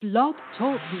Blog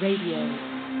Talk Radio.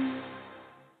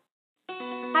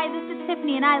 Hi, this is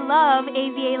Tiffany, and I love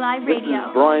AVA Live Radio. This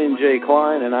is Brian J.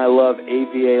 Klein, and I love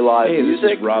AVA Live music.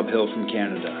 This is Rob Hill from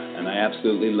Canada, and I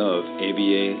absolutely love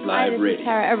AVA Live Radio. Hi, this is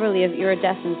Tara Everly of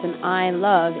Iridescence, and I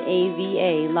love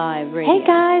AVA Live Radio. Hey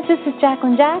guys, this is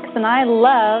Jacqueline Jackson. I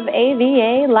love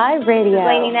AVA Live Radio. This is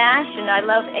Lainey Nash, and I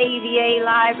love AVA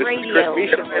Live Radio. This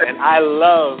is Chris Bishop, and I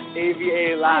love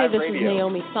AVA Live Radio. Hi, this is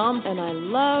Naomi Thumb, and I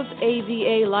love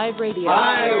AVA Live Radio.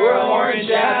 Hi, we're Orange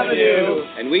Avenue,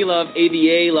 and we love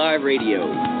AVA Live Radio.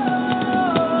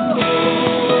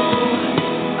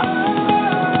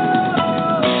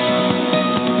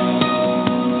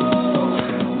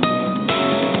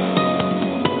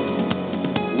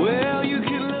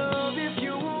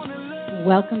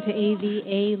 Welcome to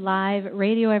AVA Live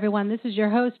Radio, everyone. This is your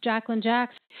host, Jacqueline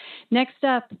Jackson. Next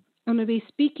up, I'm going to be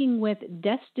speaking with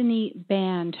Destiny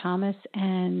Band. Thomas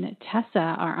and Tessa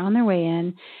are on their way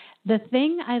in. The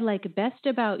Thing I Like Best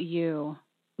About You.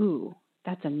 Ooh,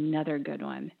 that's another good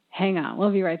one. Hang on.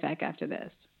 We'll be right back after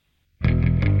this. The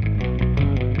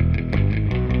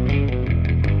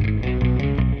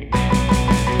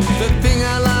thing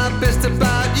I like best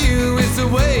about you is the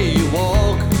way you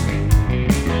walk.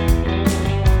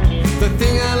 The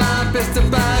thing I like best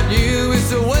about you is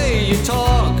the way you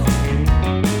talk.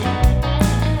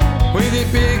 With your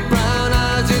big brown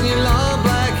eyes and your long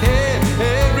black hair,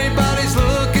 everybody's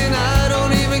looking, I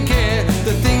don't even care.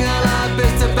 The thing I like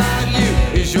best about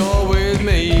you is you're with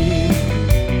me.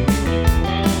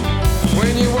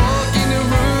 When you walk in the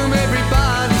room,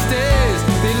 everybody stares.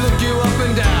 They look you up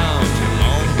and down. Your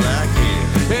long black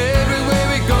hair. Everywhere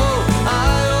we go,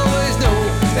 I always know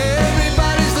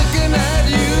everybody's looking at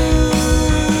you.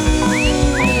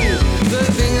 The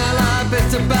thing I like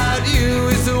best about you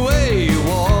is the way you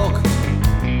walk.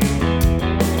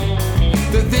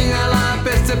 The thing I like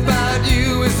best about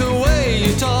you is the way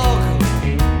you talk.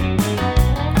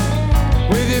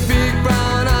 With your big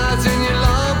brown eyes and your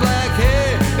long black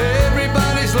hair,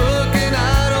 everybody's looking,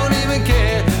 I don't even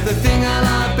care. The thing I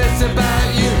like best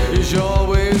about you is you're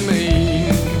with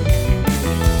me.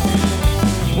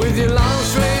 With your long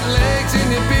straight legs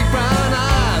and your big brown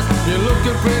eyes, you're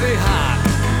looking pretty hot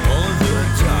all the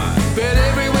time. But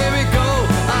everywhere we go,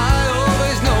 I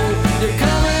always know you're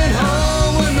coming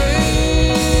home with me.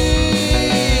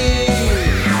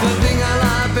 The thing I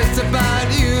like best about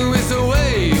you is the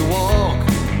way you walk.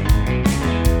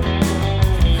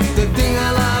 The thing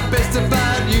I like best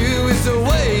about you is the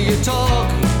way you talk.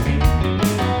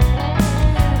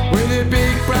 With your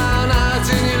big brown eyes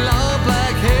and your long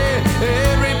black hair,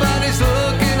 everybody's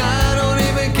looking, I don't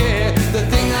even care. The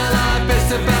thing I like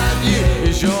best about you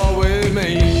is you're with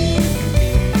me.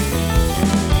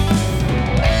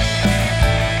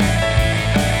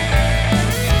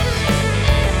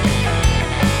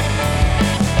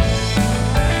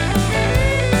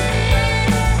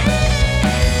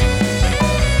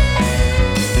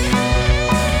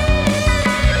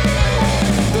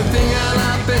 The thing I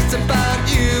like best about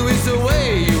you is the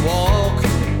way you walk.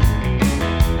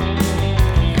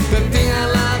 The thing I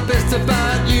like best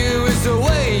about you is the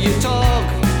way you talk.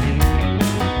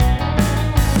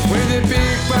 With your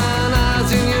big brown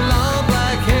eyes and your long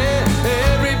black hair,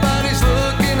 everybody's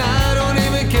looking, I don't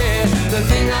even care. The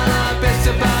thing I like best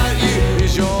about you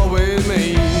is you're with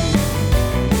me.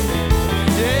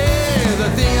 Yeah, the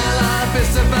thing I like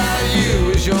best about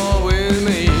you is you're with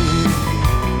me.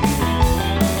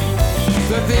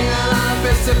 The thing I like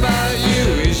best about you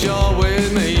is you're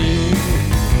with me.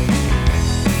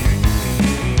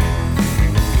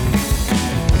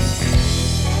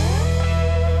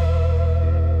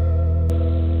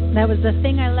 That was The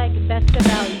Thing I Like Best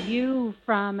About You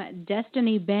from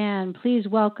Destiny Band. Please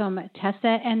welcome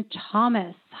Tessa and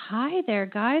Thomas. Hi there,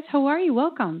 guys. How are you?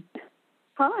 Welcome.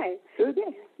 Hi. Good.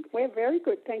 Yes, we're very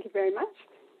good. Thank you very much.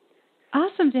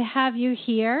 Awesome to have you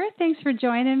here. Thanks for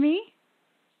joining me.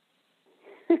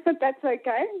 That's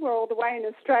okay. We're all the way in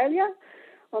Australia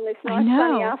on this nice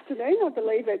sunny afternoon. I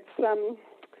believe it's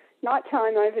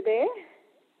nighttime over there.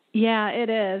 Yeah, it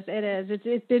is. It is.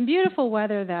 It's been beautiful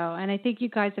weather, though, and I think you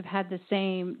guys have had the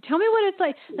same. Tell me what it's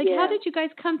like. How did you guys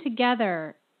come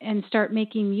together and start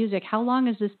making music? How long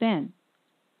has this been?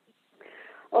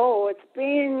 Oh, it's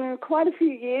been quite a few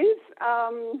years.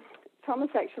 Thomas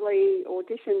actually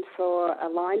auditioned for a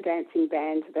line dancing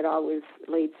band that I was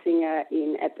lead singer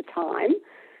in at the time.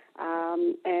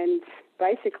 And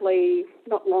basically,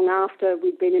 not long after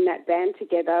we'd been in that band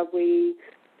together, we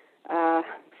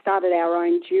started our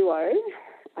own duo.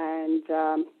 And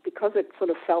because it sort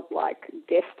of felt like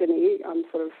destiny, I'm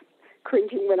sort of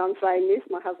cringing when I'm saying this.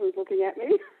 My husband's looking at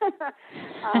me.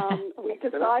 We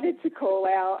decided to call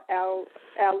our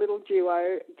little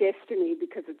duo Destiny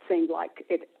because it seemed like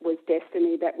it was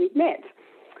destiny that we'd met.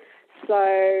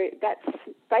 So that's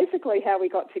basically how we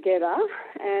got together,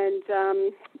 and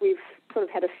we've sort of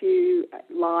had a few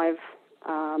live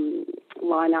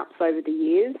lineups over the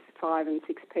years, 5- and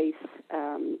 6-piece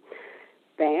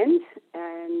band,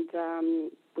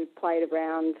 and we've played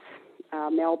around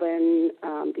Melbourne,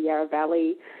 the Yarra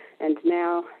Valley, and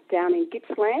now down in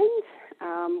Gippsland,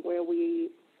 where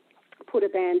we put a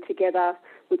band together,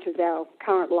 which is our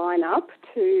current lineup,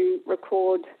 to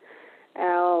record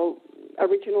our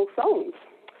original songs.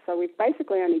 So we've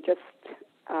basically only just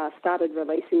started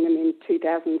releasing them in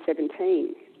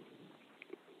 2017.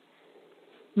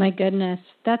 My goodness,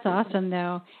 that's awesome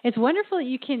though. It's wonderful that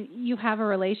you have a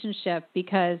relationship,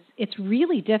 because it's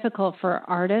really difficult for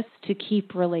artists to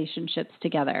keep relationships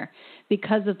together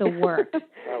because of the work,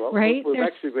 right? We've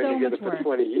There's actually been so together much for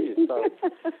work. 20 years, so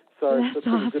it's a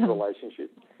pretty good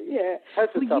relationship. Yeah. Well,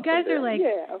 you guys are like,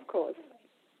 yeah, of course.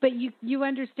 But you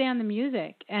understand the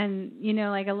music, and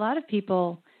like a lot of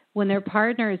people, when their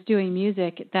partner is doing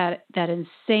music, that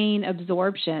insane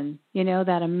absorption,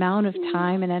 that amount of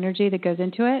time and energy that goes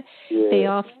into it, they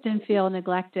often feel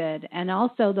neglected. And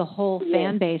also the whole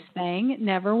fan base thing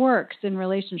never works in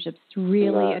relationships. It's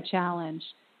really a challenge,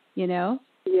 Yeah.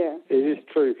 It is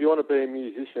true. If you want to be a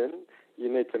musician,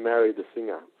 you need to marry the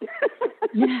singer. So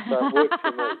it works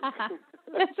for me.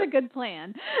 That's a good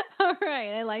plan. All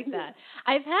right. I like that.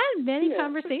 I've had many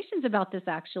conversations about this,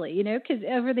 actually, because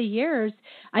over the years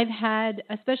I've had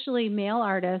especially male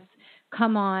artists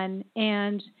come on,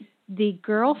 and the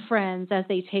girlfriends, as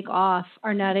they take off,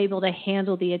 are not able to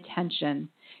handle the attention,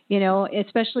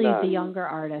 especially the younger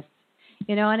artists,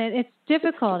 and it's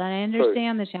difficult, and I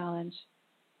understand the challenge.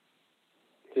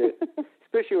 Yeah.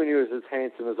 Especially when you're as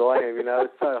handsome as I am,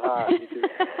 it's so hard.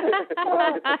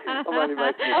 I'm only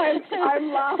making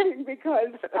I'm laughing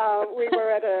because we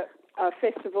were at a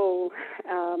festival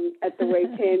at the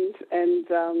weekend, and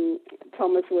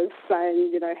Thomas was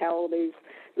saying, how all these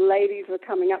ladies were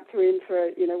coming up to him for,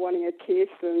 wanting a kiss,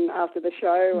 and after the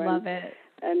show. Love it.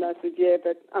 And I said, yeah,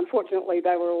 but unfortunately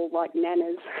they were all like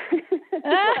nanas.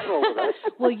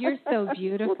 Well, you're so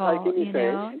beautiful,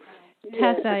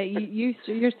 Tessa,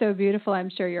 you're so beautiful.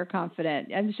 I'm sure you're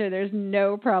confident. I'm sure there's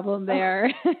no problem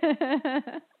there.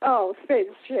 Oh, says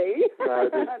she. No,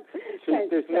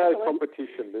 there's no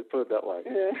competition. Let's put it that way.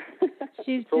 Yeah.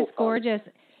 She's just gorgeous.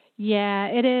 Yeah,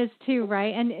 it is too,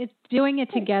 right? And it's doing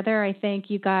it together. I think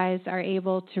you guys are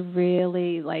able to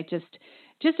really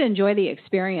just enjoy the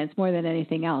experience more than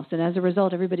anything else. And as a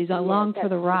result, everybody's along for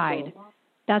the ride. Cool.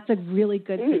 That's a really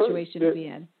good situation to be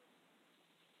in.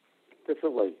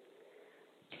 Definitely.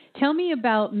 Tell me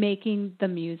about making the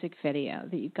music video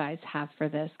that you guys have for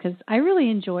this, because I really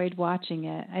enjoyed watching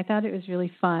it. I thought it was really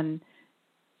fun.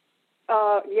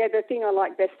 The thing I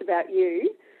like best about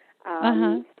you,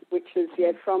 which is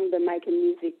from the Making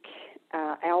Music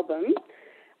album.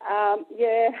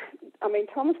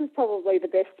 Thomas is probably the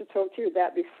best to talk to you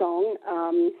about this song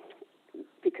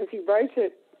because he wrote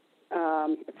it.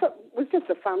 It was just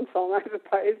a fun song, I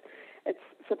suppose. It's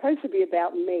supposed to be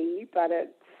about me, but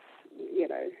it's,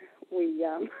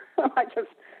 I just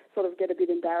sort of get a bit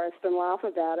embarrassed and laugh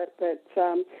about it. But,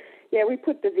 we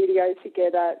put the video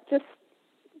together just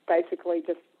as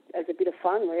a bit of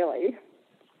fun, really.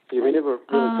 Yeah, we never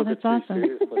really took it too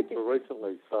seriously until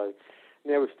recently, so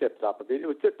now we've stepped up a bit. It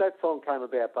was just, that song came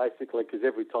about basically because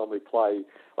every time we play,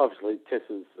 obviously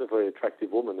Tessa's a very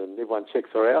attractive woman and everyone checks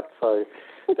her out, so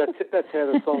that's how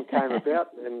the song came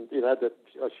about, and that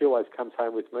she always comes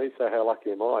home with me, so how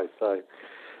lucky am I? So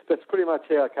that's pretty much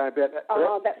how it came about.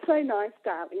 That's so nice,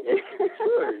 darling. It's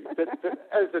true. But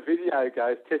as the video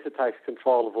goes, Tessa takes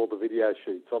control of all the video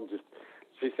shoots.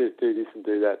 She says do this and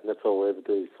do that, and that's all we ever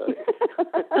do. So.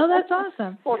 Oh, that's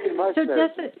awesome. So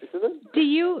Tessa, do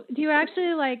you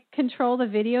actually control the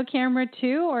video camera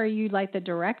too, or are you like the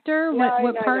director?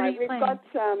 What part are you playing?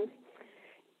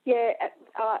 We've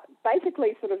got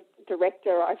basically sort of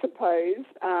director, I suppose.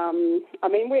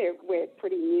 We're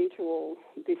pretty new to all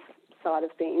this side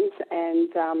of things,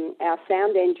 and our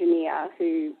sound engineer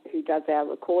who does our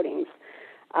recordings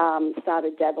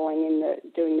started dabbling in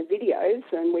doing the videos,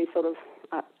 and we sort of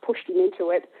pushed him into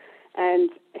it, and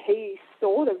he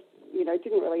sort of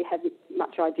didn't really have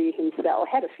much idea himself,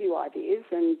 had a few ideas,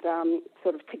 and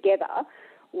sort of together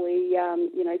we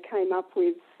came up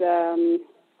with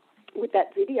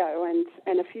that video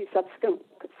and a few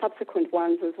subsequent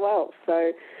ones as well.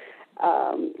 So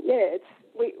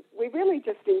we really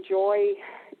just enjoy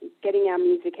getting our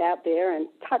music out there, and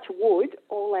touch wood,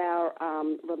 all our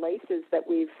releases that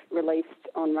we've released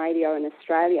on radio in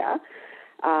Australia,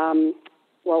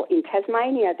 well, in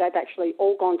Tasmania, they've actually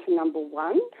all gone to number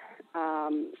one.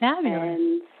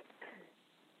 Fabulous.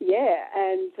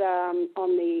 And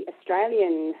on the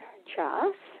Australian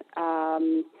chart,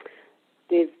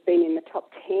 they've been in the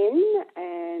top 10,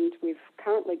 and we've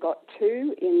currently got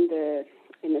 2 in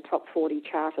the top 40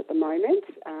 chart at the moment.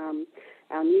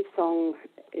 Our new song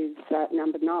is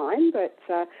number 9, but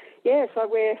so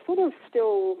we're sort of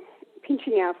still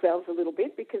pinching ourselves a little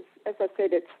bit because, as I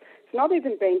said, it's not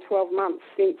even been 12 months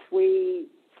since we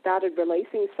started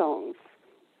releasing songs.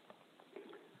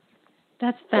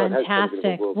 That's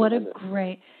fantastic. What a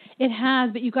great... It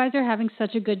has, but you guys are having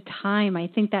such a good time. I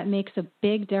think that makes a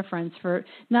big difference for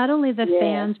not only the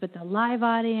fans, but the live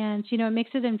audience. You know, it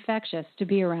makes it infectious to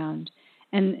be around.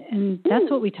 And that's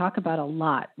what we talk about a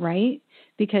lot, right?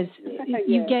 Because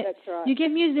you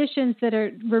get musicians that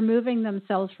are removing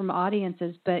themselves from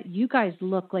audiences, but you guys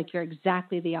look like you're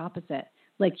exactly the opposite.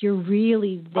 Like you're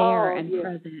really there and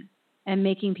present and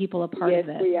making people a part of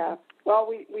it. Yes, we are. Well,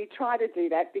 we try to do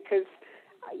that because,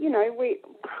 you know,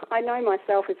 I know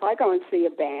myself, if I go and see a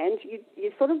band,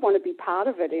 you sort of want to be part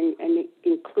of it and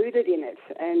included in it.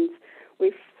 And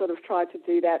we've sort of tried to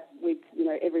do that with, you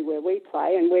know, everywhere we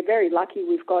play. And we're very lucky.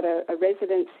 We've got a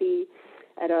residency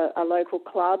at a local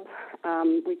club.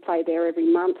 We play there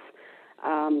every month.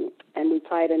 And we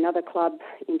play at another club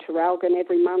in Traralgon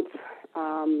every month.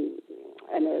 And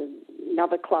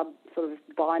another club sort of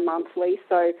bi-monthly.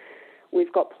 So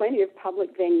we've got plenty of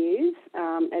public venues,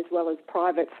 as well as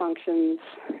private functions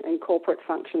and corporate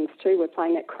functions too. We're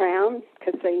playing at Crown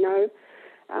Casino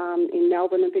in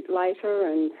Melbourne a bit later,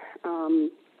 and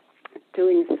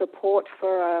doing support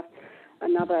for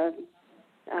another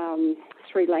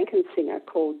Sri Lankan singer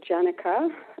called Janaka.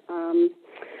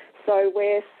 So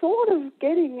we're sort of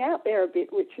getting out there a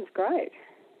bit, which is great.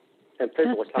 And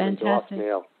people are coming to us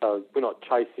now, so we're not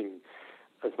chasing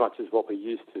as much as what we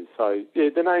used to. So, yeah,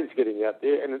 the name's getting out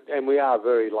there, and we are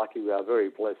very lucky, we are very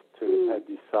blessed to have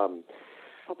this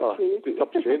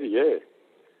opportunity, yeah.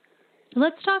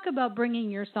 Let's talk about bringing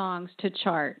your songs to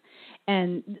chart,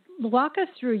 and walk us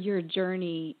through your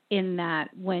journey in that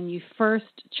when you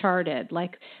first charted.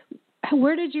 Like,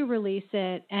 where did you release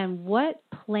it, and what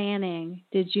planning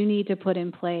did you need to put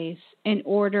in place in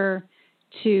order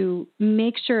to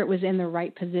make sure it was in the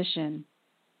right position?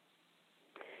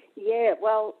 Yeah,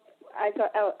 well, as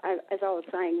I was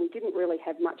saying, we didn't really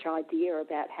have much idea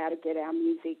about how to get our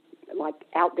music like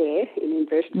out there in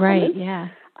inverted commas. Right. Yeah.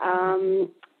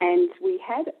 And we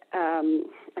had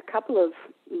a couple of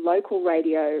local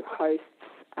radio hosts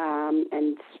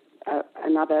and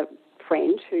another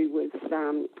friend who was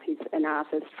he's an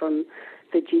artist from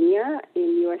Virginia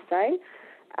in USA,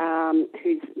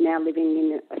 who's now living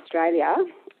in Australia,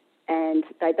 and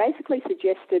they basically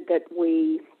suggested that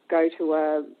we go to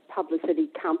a publicity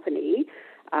company,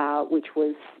 which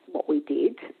was what we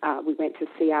did. We went to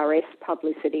CRS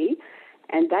Publicity,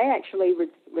 and they actually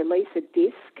release a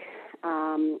disc,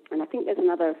 and I think there's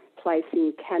another place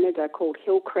in Canada called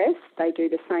Hillcrest. They do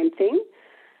the same thing,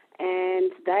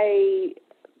 and they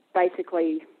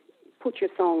basically put your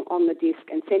song on the disc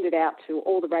and send it out to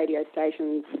all the radio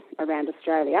stations around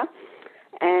Australia,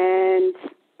 and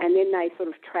then they sort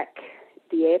of track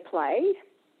the airplay,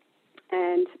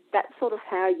 and that's sort of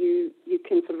how you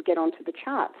can sort of get onto the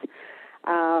charts.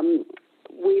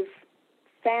 We've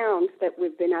found that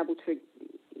we've been able to,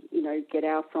 you know, get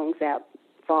our songs out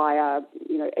via,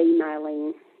 you know,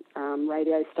 emailing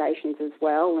radio stations as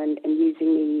well, and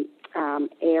using the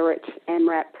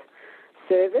AMRAP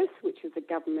service, which is a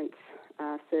government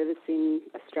service in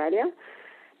Australia.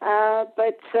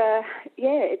 But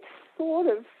it sort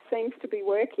of seems to be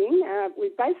working.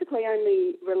 We've basically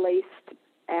only released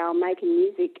our Making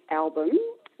Music album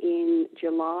in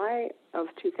July of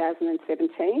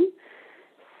 2017.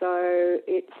 So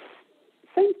it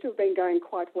seems to have been going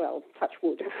quite well, touch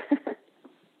wood.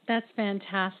 That's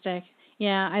fantastic.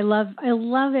 Yeah, I love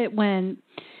it when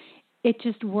it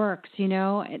just works, you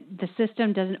know. The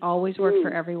system doesn't always work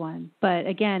for everyone. But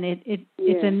again,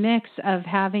 it's a mix of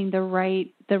having the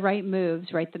right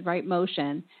moves, right, the right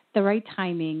motion, the right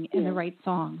timing, and the right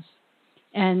songs.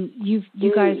 And you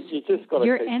guys, you just got to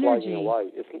your keep energy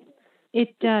away, it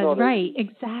does, right? Easy.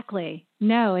 Exactly.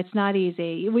 No, it's not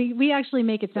easy. We actually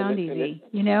make it sound easy,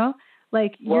 you know?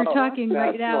 Like you're talking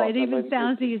right now, it even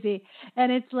sounds easy.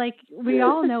 And it's like we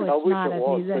all know it's not as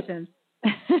musicians.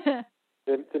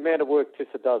 The amount of work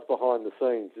Tessa does behind the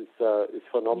scenes is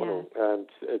phenomenal, and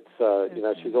it's you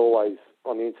know, she's always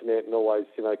on the internet and always,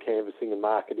 canvassing and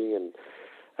marketing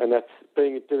and that's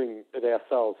doing it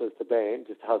ourselves as the band,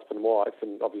 just husband and wife,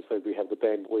 and obviously we have the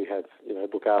band, we have,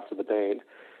 look after the band.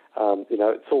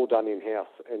 It's all done in-house,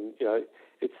 and,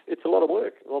 it's a lot of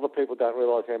work. A lot of people don't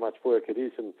realise how much work it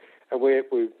is, and we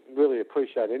really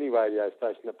appreciate any radio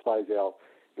station that plays our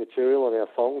material and our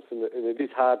songs, and it is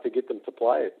hard to get them to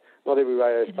play it. Not every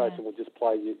radio station will just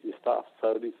play your stuff,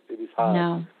 so it is hard.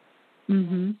 No.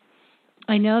 Mm-hmm.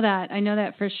 I know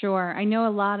that for sure. I know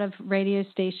a lot of radio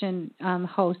station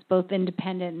hosts, both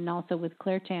independent and also with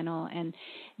Clear Channel, and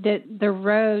the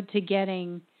road to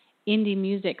getting indie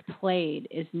music played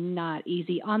is not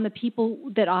easy on the people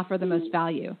that offer the most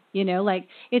value.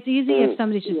 It's easy if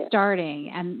somebody's just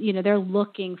starting and, they're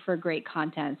looking for great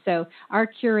content. So our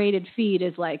curated feed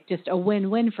is like just a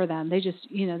win-win for them. They just,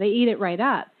 they eat it right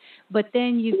up. But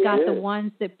then you've got the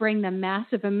ones that bring them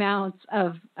massive amounts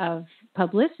of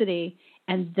publicity,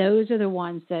 and those are the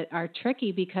ones that are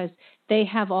tricky because they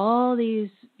have all these,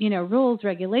 rules,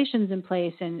 regulations in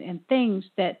place and things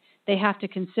that they have to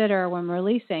consider when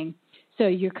releasing. So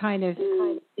you're kind of,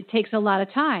 it takes a lot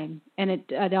of time. And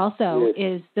it also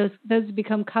is, those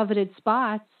become coveted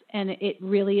spots, and it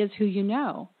really is who you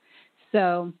know.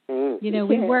 So,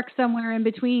 we work somewhere in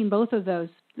between both of those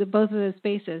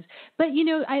spaces. But,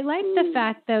 I like the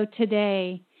fact, though,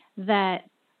 today that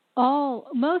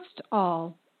most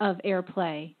all of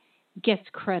airplay gets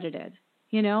credited.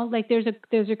 There's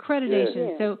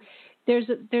accreditation. So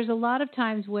there's a lot of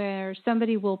times where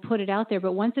somebody will put it out there,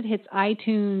 but once it hits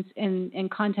iTunes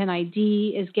and Content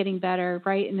ID is getting better,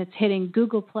 right, and it's hitting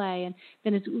Google Play, and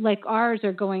then it's like ours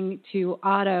are going to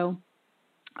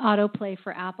autoplay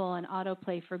for Apple and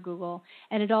autoplay for Google,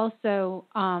 and it also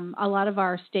a lot of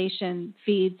our station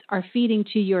feeds are feeding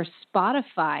to your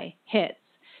Spotify hits,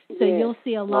 so you'll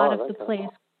see a lot of the plays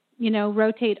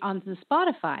rotate onto the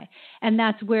Spotify. And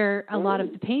that's where a lot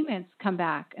of the payments come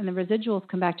back and the residuals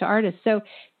come back to artists. So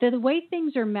the way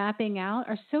things are mapping out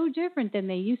are so different than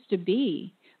they used to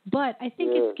be. But I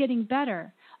think it's getting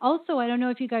better. Also, I don't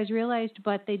know if you guys realized,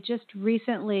 but they just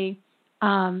recently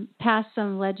passed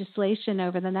some legislation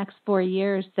over the next 4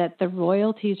 years that the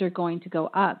royalties are going to go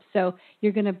up. So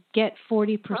you're going to get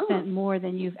 40% more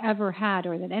than you've ever had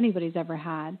or that anybody's ever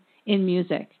had in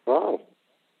music. Wow.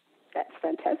 That's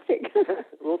fantastic.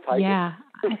 We'll take it.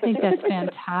 I think that's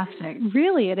fantastic.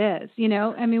 Really, it is.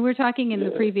 We're talking in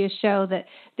the previous show that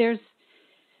there's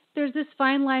this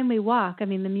fine line we walk. The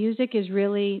music is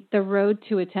really the road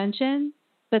to attention,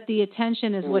 but the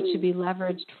attention is what should be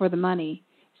leveraged for the money.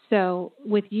 So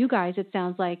with you guys, it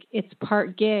sounds like it's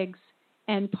part gigs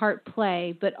and part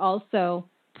play, but also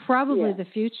probably the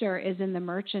future is in the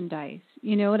merchandise.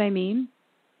 You know what I mean?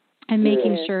 And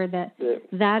making sure that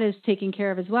that is taken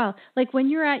care of as well. Like when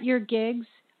you're at your gigs,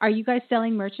 are you guys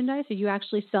selling merchandise? Are you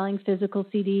actually selling physical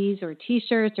CDs or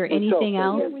T-shirts or anything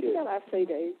else? Yeah, we sell our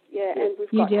CDs. Yeah, and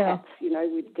we've got hats,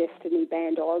 with Destiny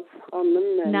Band Oz on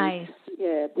them. And, nice.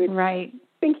 Yeah, we're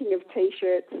thinking of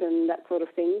T-shirts and that sort of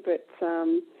thing. But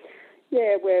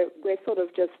we're sort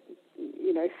of just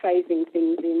phasing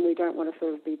things in. We don't want to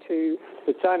sort of be too...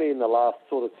 It's only in the last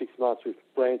sort of 6 months we're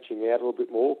branching out a little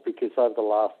bit more because over the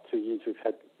last 2 years we've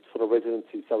had sort of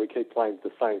residency, so we keep playing to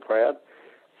the same crowd.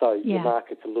 So the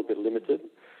market's a little bit limited.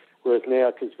 Whereas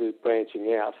now, because we're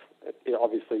branching out,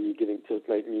 obviously you're getting to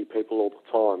meet new people all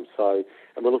the time. So,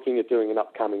 and we're looking at doing an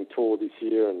upcoming tour this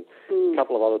year and a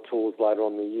couple of other tours later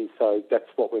on in the year. So that's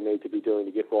what we need to be doing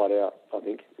to get right out, I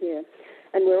think. Yeah.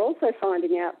 And we're also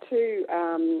finding out too,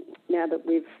 now that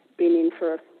we've been in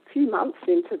for a few months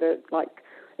into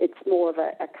it's more of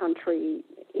a country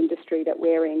industry that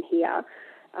we're in here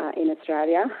in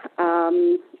Australia,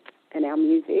 and our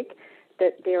music,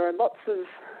 that there are lots of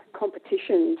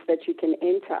competitions that you can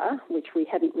enter, which we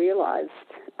hadn't realised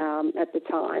at the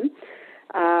time.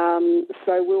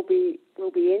 So we'll be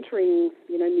entering,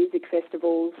 music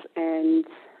festivals and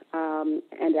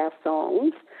our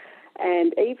songs.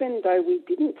 And even though we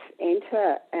didn't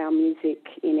enter our music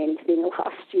in anything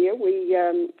last year,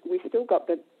 we still got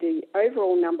the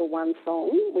overall number one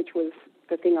song, which was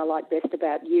The Thing I Like Best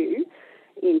About You,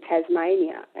 in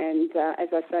Tasmania. And as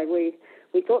I say,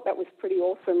 we thought that was pretty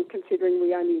awesome considering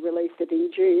we only released it in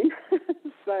June.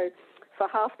 So for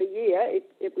half the year,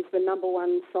 it was the number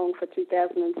one song for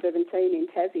 2017 in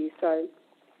Tassie. So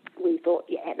we thought,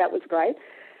 that was great.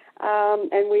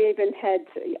 And we even had,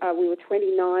 we were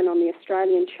 29 on the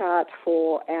Australian chart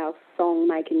for our song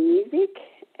Making Music,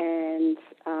 and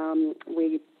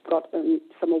we got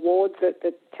some awards at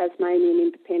the Tasmanian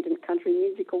Independent Country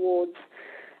Music Awards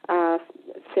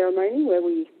ceremony where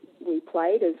we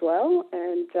played as well.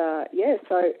 And,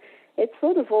 so it's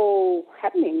sort of all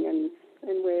happening, and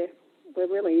and we're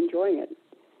really enjoying it.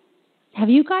 Have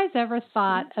you guys ever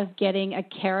thought of getting a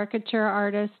caricature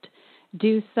artist,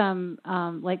 do some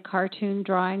like cartoon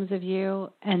drawings of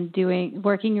you and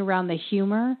working around the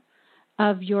humor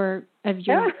of your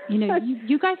you know,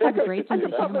 you guys have a great sense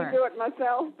of humor. I could probably do it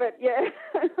myself, but yeah.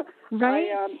 Right?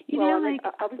 I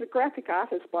was a graphic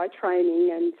artist by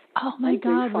training and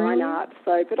God, fine really? art.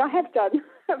 So, but I have done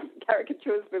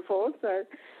caricatures before. So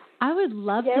I would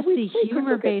love to see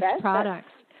humor-based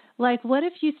products. Like, what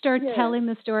if you start telling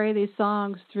the story of these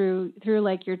songs through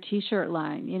like your T-shirt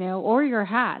line, you know, or your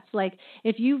hats? Like,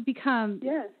 if you become,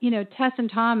 you know, Tess and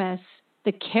Thomas,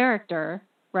 the character,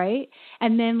 right?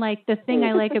 And then, like, the thing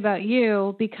I like about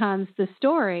you becomes the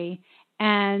story,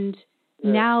 and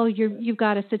now you've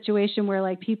got a situation where,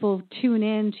 like, people tune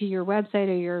in to your website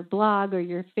or your blog or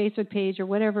your Facebook page or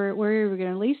whatever, where you're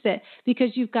going to release it,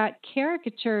 because you've got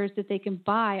caricatures that they can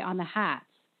buy on the hats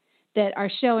that are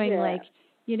showing, like,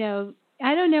 you know,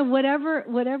 I don't know,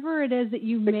 whatever it is that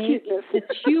you make that's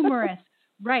humorous,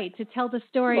 right, to tell the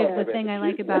story of the thing I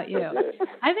like about you.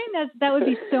 I think that would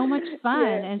be so much fun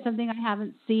and something I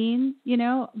haven't seen, you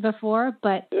know, before,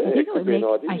 but I think it would make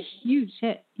a huge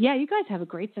hit. Yeah, you guys have a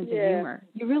great sense of humor.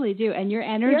 You really do. And your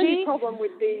energy. The only problem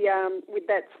with with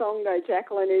that song, though,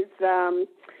 Jacqueline, is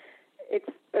it's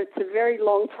a very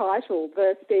long title,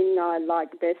 The Thing I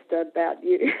Like Best About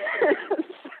You. So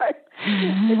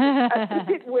it's a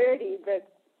bit wordy, but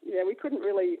we couldn't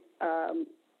really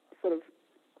sort of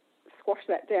squash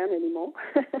that down anymore.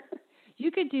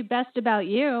 You could do Best About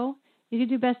You. You could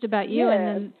do Best About You, and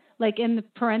then, like, in the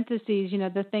parentheses, you know,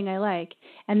 The Thing I Like.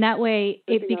 And that way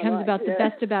it becomes about the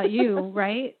best about you,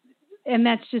 right? And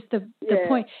that's just the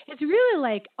point. It's really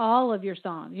like all of your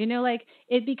songs, you know, like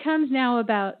it becomes now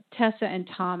about Tessa and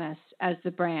Thomas as the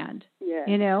brand,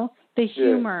 you know, the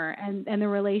humor and the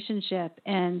relationship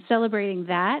and celebrating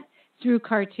that through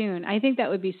cartoon. I think that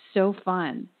would be so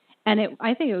fun. And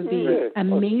I think it would be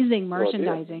amazing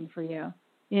merchandising for you.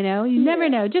 You know, you never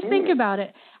know. Just think about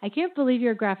it. I can't believe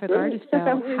you're a graphic artist,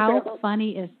 though. How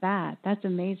funny is that? That's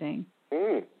amazing.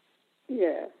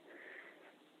 Yeah.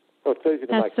 Well, it's easy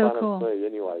to make fun of me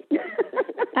anyway.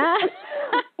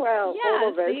 Well, all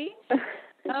of it.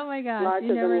 Oh, my gosh. Larger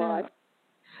you never than know. life.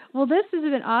 Well, this has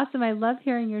been awesome. I love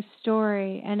hearing your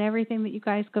story and everything that you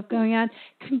guys got going on.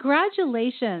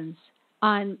 Congratulations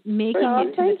on making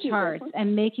it to the charts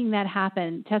and making that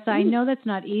happen. Tessa, I know that's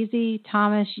not easy.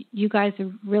 Thomas, you guys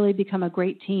have really become a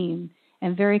great team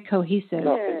and very cohesive.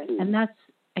 And that's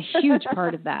a huge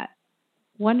part of that.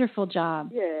 Wonderful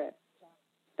job. Yeah.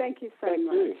 Thank you so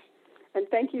much. And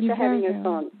thank you for having us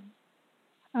on.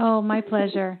 Oh, my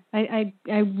pleasure. I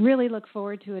really look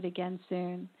forward to it again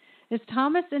soon. It's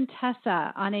Thomas and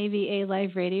Tessa on AVA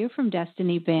Live Radio from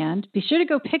Destiny Band. Be sure to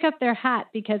go pick up their hat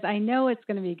because I know it's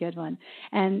going to be a good one.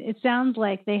 And it sounds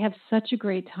like they have such a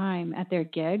great time at their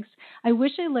gigs. I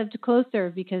wish I lived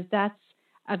closer because that's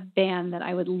a band that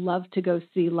I would love to go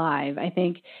see live. I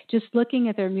think just looking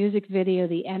at their music video,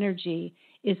 the energy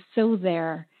is so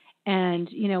there. And,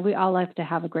 you know, we all like to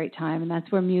have a great time, and that's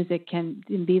where music can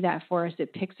be that for us.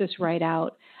 It picks us right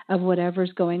out of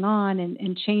whatever's going on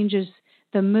and changes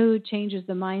the mood, changes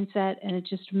the mindset, and it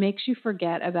just makes you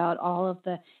forget about all of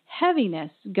the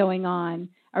heaviness going on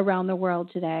around the world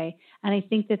today. And I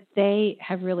think that they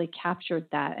have really captured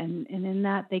that, and in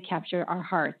that they capture our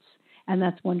hearts, and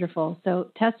that's wonderful. So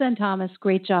Tessa and Thomas,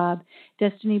 great job.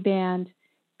 Destiny Band,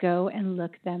 go and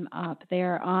look them up. They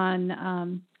are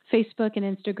on Facebook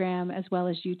and Instagram as well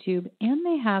as YouTube, and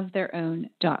they have their own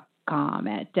 .com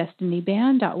at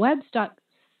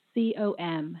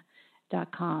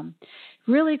destinyband.webs.com.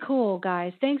 Really cool,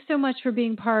 guys. Thanks so much for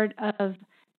being part of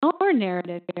our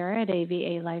narrative here at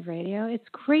AVA Live Radio. It's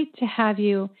great to have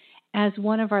you as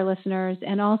one of our listeners,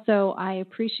 and also I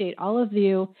appreciate all of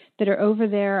you that are over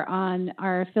there on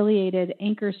our affiliated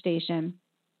anchor station,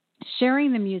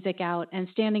 sharing the music out and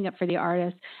standing up for the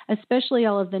artists, especially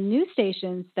all of the new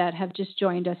stations that have just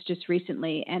joined us just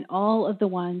recently and all of the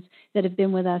ones that have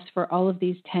been with us for all of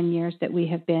these 10 years that we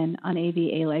have been on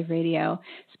AVA Live Radio.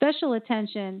 Special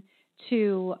attention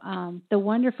to the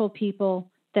wonderful people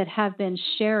that have been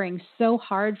sharing so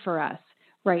hard for us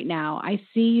right now. I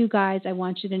see you guys. I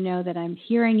want you to know that I'm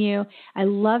hearing you. I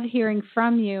love hearing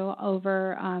from you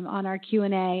over on our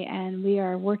Q&A, and we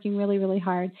are working really, really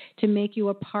hard to make you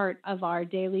a part of our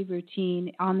daily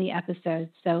routine on the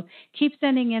episodes. So keep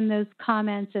sending in those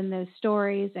comments and those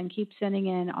stories, and keep sending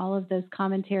in all of those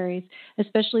commentaries,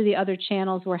 especially the other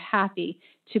channels. We're happy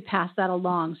to pass that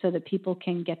along so that people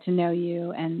can get to know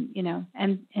you and,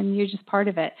 and you're just part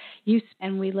of it.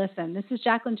 And we listen. This is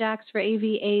Jacqueline Jax for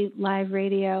AVA Live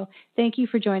Radio. Thank you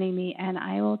for joining me, and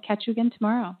I will catch you again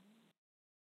tomorrow.